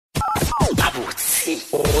lefatshe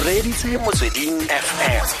o reditse motsweding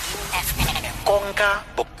FM konka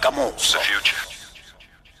bokamoso.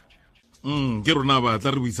 Ke rona ba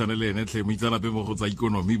tla re buisane le ene tle moitsanaape mo go tsa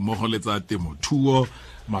ikonomi mo go letsa temo-thuo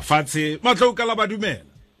mafatshe. Matlou Kalaba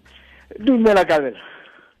dumela Kabela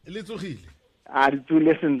le tsogile a di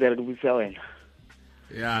tsule sentle re buisa wena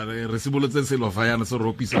ya re sibolotse selo fa yana se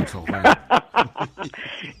ropisa tlhogo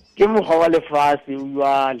ke mogwa wa lefatshe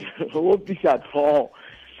uwa o pisa tlhogo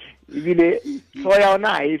ebile tlhogo ya ona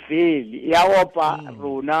ha e fele ya opa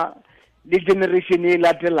rona le generation e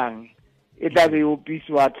latelang e tla be o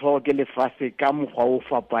piswa tlhogo ke lefatshe ka mogwa o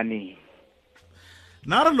fapaneng.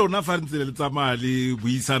 naare lona fa ntse le tsamaya le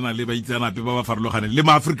buisana le baitsanaape ba ba farologaneng le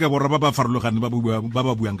maAforika Borwa ba ba farologaneng ba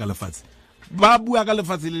ba buang ka lefatshe ba bua ka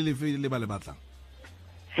lefatshe le lefe le ba le batlang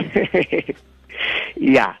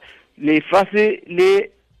ya lefatshe le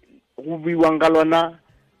go buiwang ka lona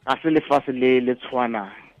ga se lefatshe le tshwanang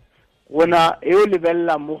gona e o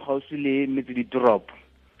lebella mo gausi le metse ditoropo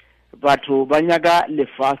batho ba nyaka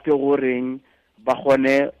lefatshe goreng ba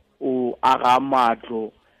gone o aga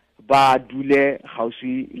matlo ba dule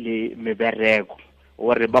gausi le mebereko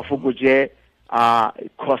gore ba fokotse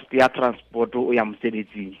cost ya transport o ya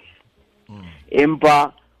mosebetsing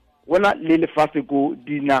empa wona le lefatshe ko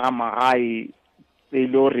dinaga magae tse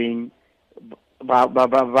le goreng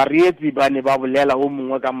ba rietsi ba ne ba bolela o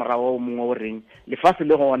mongwe ka morago o mongwe goreng lefatshe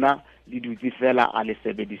le gona le dutse fela a le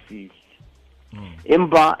sebedisitse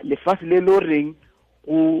empa lefatshe le le goreng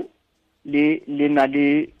go le na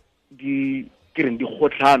le di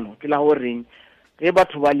kgotlhano ke la goreng ge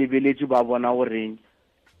batho ba lebeletse ba bona goreng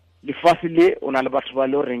lefatshe le o na le batho ba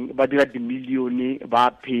le goreng ba dira dimilione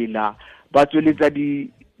ba phela ba tsweletsa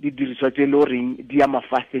didiriswa tse le goreng di ya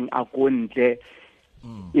mafatsheng a kontle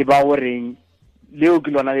e ba goreng leo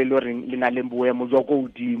ke lona le le goreng le na le boemo jwa ko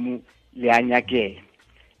godimo le a nyakela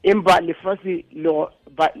empa lefatshe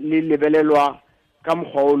le lebelelwa ka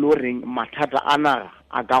mokgwa o le goreng mathata a naga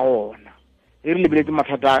a ka gona re lebeletse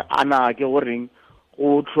mathata a naga ke goreng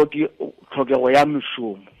go tlhokego ya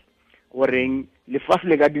mešomo goreng lefatshe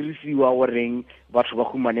le ka dirisiwa goreng batho ba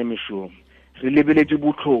humane mešomo re lebeletse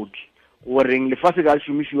botlhoki goreng lefatshe ka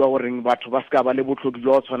šomišiwa goreng batho ba ska ba le botlhoki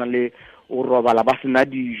jwa go tshwana le o robala ba sena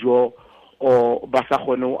dijo o ba sa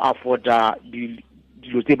kgone go afforda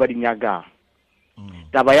dilo tse ba di nyakang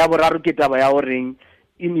taba ya boraro ke taba ya goreng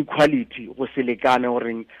inequality go selekane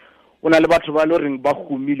goreng o na le batho ba le goreng ba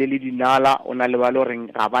humile le dinala o na le ba le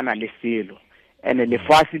goreng ga ba na le selo ene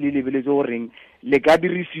lefatshe le lebeletse goreng le ka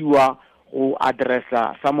dirisiwa go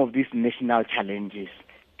addressa some of these national challenges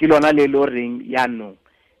ke lona le le goreng yaanong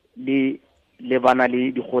le bana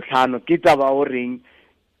le dikgotlhano ke taba goreng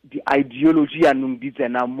di-ideology yaanong di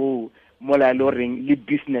tsena mola le goreng le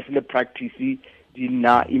business le practice di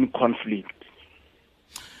na in conflict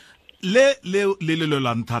le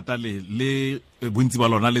llang thata le bontsi ba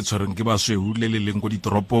lona le tshwereng ke basweu le leng ko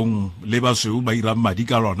ditoropong le basweu ba irang madi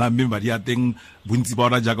ka lona mme madi a teng bontsi ba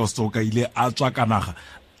ona jaaka o ka ile a tswa ka naga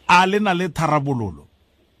a le na le tharabololo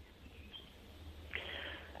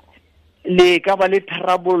le ka ba le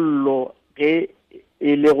tharabololo ge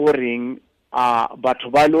e le goreng batho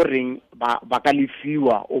ba le goreng ba ka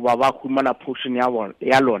lefiwa o ba humana portion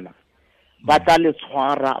ya lona ba tla le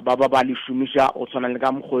tshwara ba le šomiša o tshwana le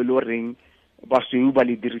ka mokgwa le goreng basweu ba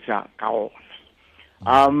le dirisa ka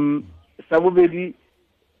gona sa bobedi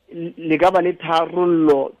le ka ba le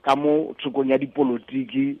tharollo ka mo thokong ya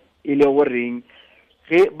dipolotiki e le goreng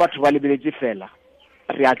ge batho ba lebeletse fela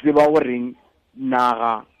re a tseba goreng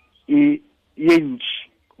naga e ntši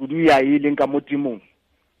kudu ya e leng ka mo temong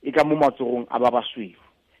e ka mo matsogong a ba basweu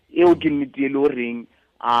eo ke nnete e le goreng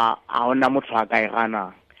a ona motho a ka e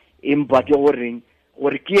ganang empa ke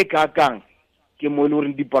gore ke e kakang ke mo le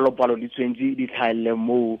gore dipalopalo di tshwentse di tlhaelle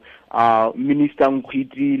mo minister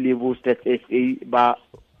Nkwiti le bo State SA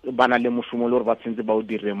ba na le mošomo le gore ba tshwentse ba o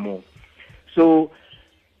dire mo so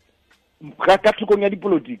ka thokong ya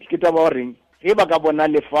dipolotiki ke taba goreng ge ba ka bona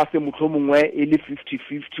lefatshe motlho mongwe e le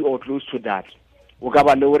 50-50 or close to that o ka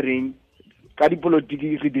ba le goreng ka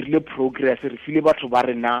dipolotiki re dirile progress re file batho ba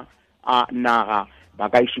rena naga ba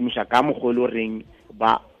ka išomiša ka mokgwa le goreng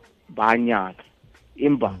ba nyaka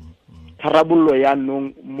empa tharabollo ya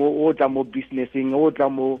nong o tla mo businessing o tla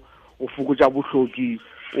mo o fokotsa bohloki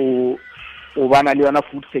o bana le yona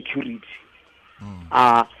food security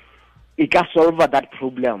e ka solve that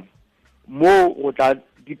problem mo o tla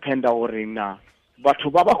dependa gore na batho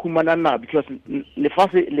ba humana na because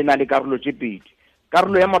lefatshe le na le karolo tse pedi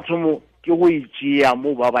karolo ya mathomo ke go itšea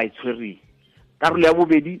mo ba itshwereng karolo ya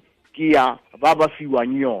bobedi ke ya ba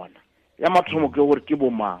fiwang yona ya mathomo ke gore ke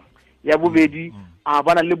bomang ya bobedi a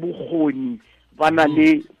bana le bokgoni bana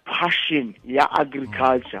le passion ya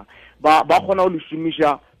agriculture ba gona go le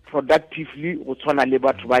shumisha productively go tshwana le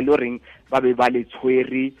batho ba le reng ba be ba le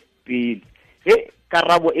tshwere pele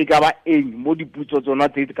karabo e ka ba eng mo diputso tsona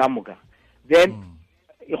tse ka moka then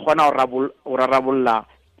e gona go rarabolla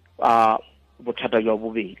bothata jwa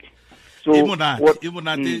bobedi. So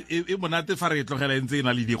e monate fa re tlogela ntse e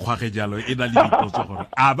na le dikgwage jalo e na le dipotso gore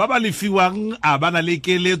a ba lefiwang a ba na le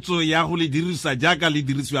keletso ya go le dirisa jaaka le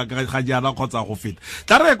dirisiwa ga jana kgotsa go feta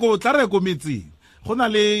tla re ko metseng go na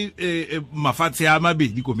le mafatshe a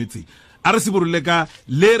mabedi ko metseng a re se borole ka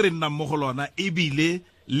le re nna mo go lona ebile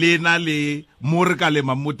le na le mo re ka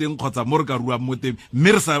lemang mo teng kgotsa mo re ka ruang mo teng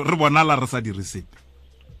mme re bonala re sa dirisepe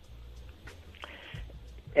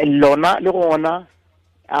lona le gona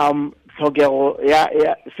tlhokego ya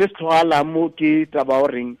se se tlhogala mo ke taba o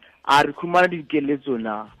reng a re khumana dikeletso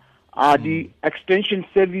na di extension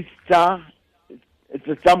service tsa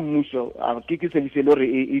mmuso ke service le gore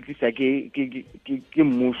e tlisa ke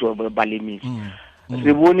mmuso balemisi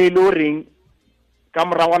re bone le reng ka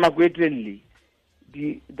morago nako e telele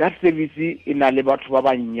that service e na le batho ba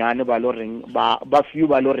bannyane ba le reng ba few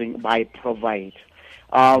ba le reng ba provide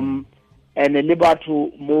and le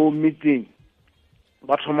batho mo meeting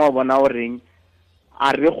ba thoma go bona goreng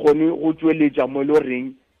a re kgone go tsweletša mo le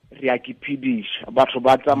goreng re a kipidisha batho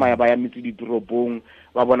ba tsamaya ba ya metse ditoropong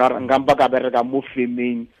ba bona gore nkampa ka bereka mo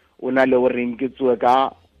femeng o na le goreng ke tsoe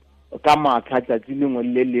ka matlha tsatsi lengwe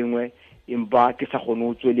le lengwe empa ke sa kgone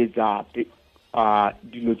go tsweletša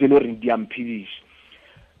dilo tse le goreng di amphidiša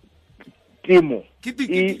temo ke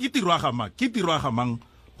tiro ga mang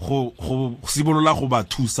go sibolola go ba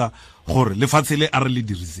thusa gore lefatshe le a re le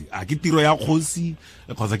dirise a ke tiro ya kgosi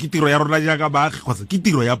kgotsa ke tiro ya rona jaaka baagi kgotsa ke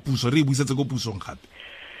tiro ya puso re e buisetse ko pusong gape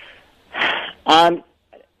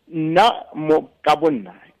nna mo ka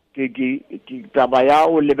bonna ke taba ya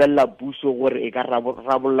o lebella puso gore e ka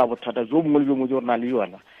rabolla bothata jo bongwe le bongwe jo rena le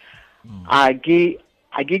yona a ke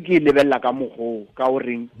lebella ka mogo ka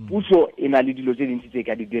goreng puso e na le dilo tse dintsi tse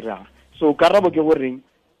ka di dirang so karabo ke goreng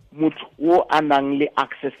motho o a nang le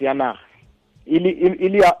access ya naga e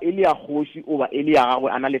le ya kgoši oba e le ya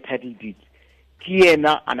gagwe a na le title deed ke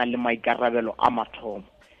yena a na le maikarabelo a mathomo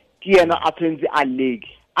ke yena a tshwanetse a leke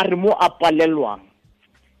a re mo a palelwang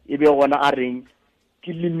e be gona a reng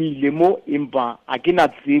ke lemile mo empa a ke na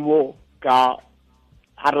tsebo ka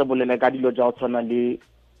a re bolele ka dilo tsa go tshwana le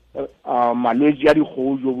malwetse ya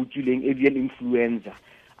dikgogo jo bo tswileng avian influenza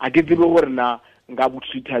a ke tsebe gore na nka bo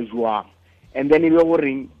treata jwang and then e be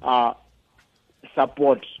goreng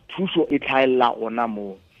support thuso e tlhaela ona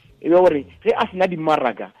mo e be gore ge a sena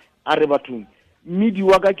dimaraka a re bathong mmidi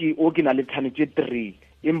wa ka ke o ke na le thane tse 3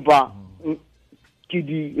 empa ke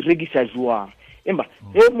di rekisa jwang empa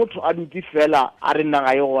ge motho a dutse fela a re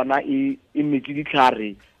naga ye gona e metse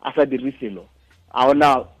ditlhare a sa diriselo a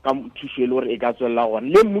ona ka thuso le gore e ka tswelela gona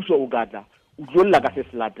le mmuso o katla o tlolla ka se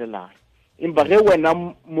se latelang empa ge wena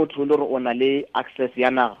motho le gore o na le access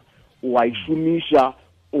ya naga o a ishumisha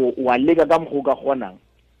o a leka ka mgo ka kgonang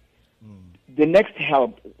the next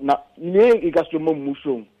help na le e ka se mo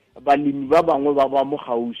mmusong balemi ba bangwe ba mo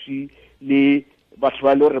gaushi le batho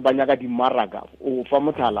ba le gore ba nyaka dimaraka o fa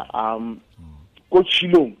mothala ko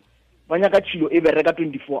tshilong ba nyaka tshilo e bereka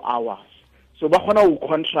 24 hours so ba kgona o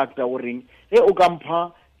contracta goreng ge o ka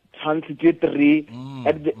mpha tons tse 3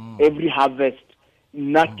 at every harvest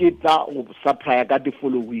nna ke tla go supply ka the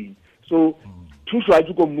following so thuso a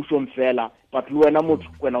go mmusong fela but le wena motho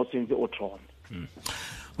kwena o sentse o thona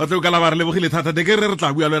Matlou Kalaba re lebogile thata de ke re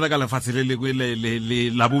tla bua le wena ka lefatshe le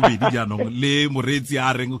la bobedi jaanong le moretsi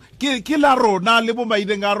a reng ke la rona le bo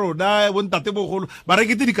maideng a rona bo ntate bogolo ba re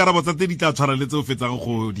ke dikarabo tsa tse di tla tshwana le tse o fetsang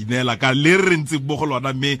go dinela ka le re ntse bo go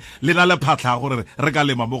lona mme le na le phatla gore re ka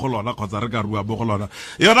lema mo go lona kgotsa re ka rua mo go lona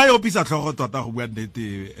yona yo pisa tlhogo tota go bua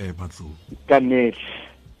nnete Matlou ka nnete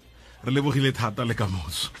re lebogile thata le ka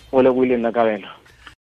moso o lebogile nna ka wena